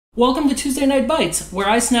Welcome to Tuesday Night Bites, where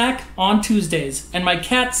I snack on Tuesdays, and my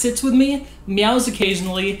cat sits with me, meows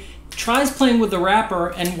occasionally, tries playing with the wrapper,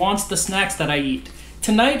 and wants the snacks that I eat.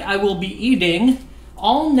 Tonight I will be eating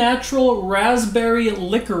all-natural raspberry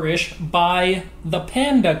licorice by the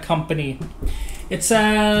Panda company. It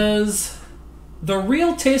says, the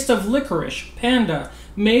real taste of licorice, Panda,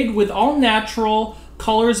 made with all-natural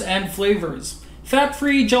colors and flavors.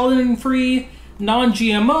 Fat-free, gelatin-free,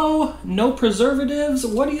 non-GMO, no preservatives.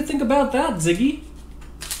 What do you think about that, Ziggy?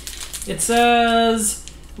 It says,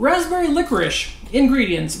 raspberry licorice.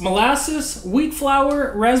 Ingredients: molasses, wheat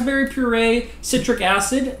flour, raspberry puree, citric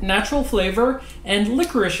acid, natural flavor, and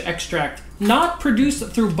licorice extract. Not produced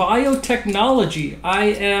through biotechnology. I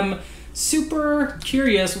am super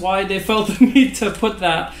curious why they felt the need to put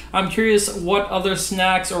that. I'm curious what other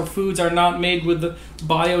snacks or foods are not made with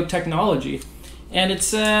biotechnology. And it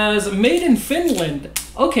says, made in Finland.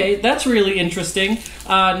 Okay, that's really interesting.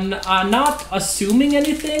 Not assuming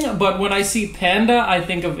anything, but when I see panda, I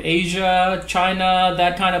think of Asia, China,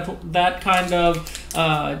 that kind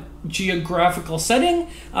of geographical setting.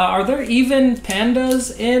 Are there even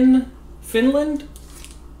pandas in Finland?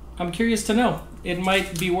 I'm curious to know. It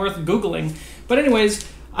might be worth Googling. But anyways,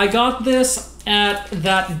 I got this at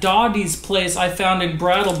that Dottie's place I found in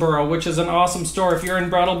Brattleboro, which is an awesome store. If you're in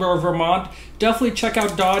Brattleboro, Vermont, definitely check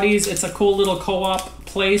out Dottie's. It's a cool little co-op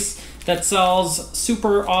place that sells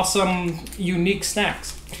super awesome, unique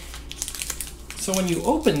snacks. So when you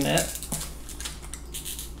open it,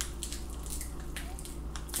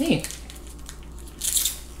 hey,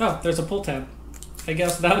 oh, there's a pull tab. I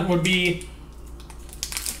guess that would be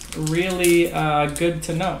really good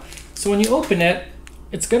to know. So when you open it,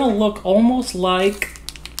 it's gonna look almost like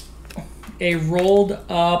a rolled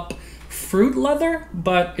up fruit leather,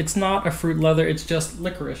 but it's not a fruit leather, it's just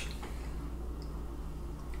licorice.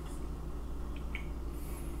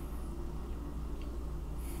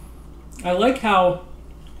 I like how,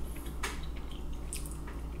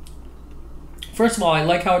 first of all, I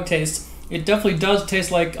like how it tastes. It definitely does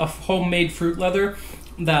taste like a homemade fruit leather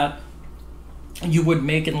that you would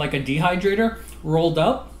make in like a dehydrator rolled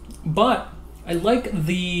up, but I like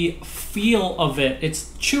the feel of it.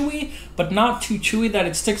 It's chewy, but not too chewy that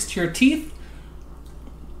it sticks to your teeth.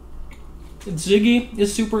 Ziggy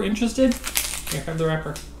is super interested. Here, have the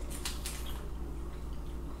wrapper.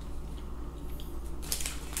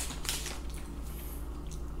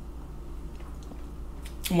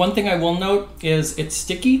 One thing I will note is it's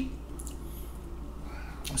sticky.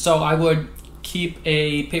 So I would keep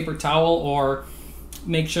a paper towel or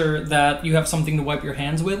make sure that you have something to wipe your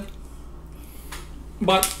hands with.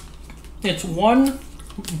 But it's 1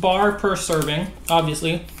 bar per serving,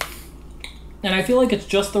 obviously, and I feel like it's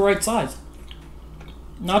just the right size.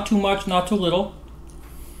 Not too much, not too little.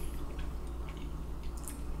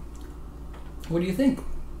 What do you think?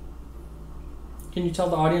 Can you tell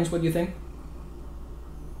the audience what you think?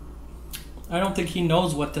 I don't think he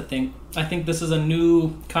knows what to think. I think this is a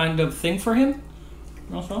new kind of thing for him.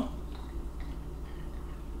 Also.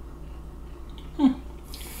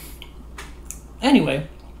 Anyway,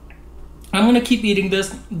 I'm gonna keep eating this.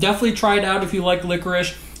 Definitely try it out if you like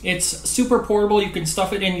licorice. It's super portable. You can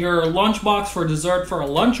stuff it in your lunchbox for dessert for a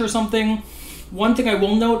lunch or something. One thing I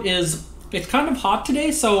will note is it's kind of hot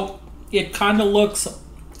today, so it kind of looks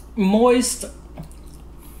moist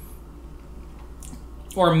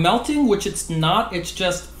or melting, which it's not. It's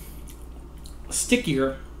just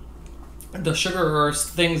stickier. The sugar or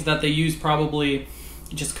things that they use probably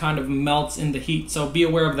just kind of melts in the heat, so be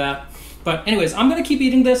aware of that. But anyways, I'm gonna keep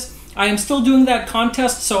eating this. I am still doing that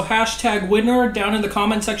contest, so hashtag winner down in the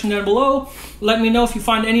comment section down below. Let me know if you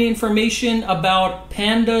find any information about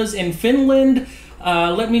pandas in Finland.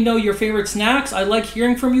 Let me know your favorite snacks. I like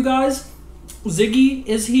hearing from you guys. Ziggy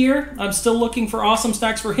is here. I'm still looking for awesome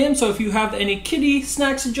snacks for him, so if you have any kitty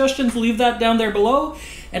snack suggestions, leave that down there below.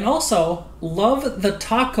 And also, love the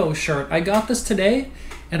taco shirt. I got this today,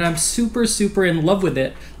 and I'm super, super in love with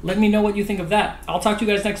it. Let me know what you think of that. I'll talk to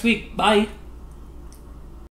you guys next week. Bye.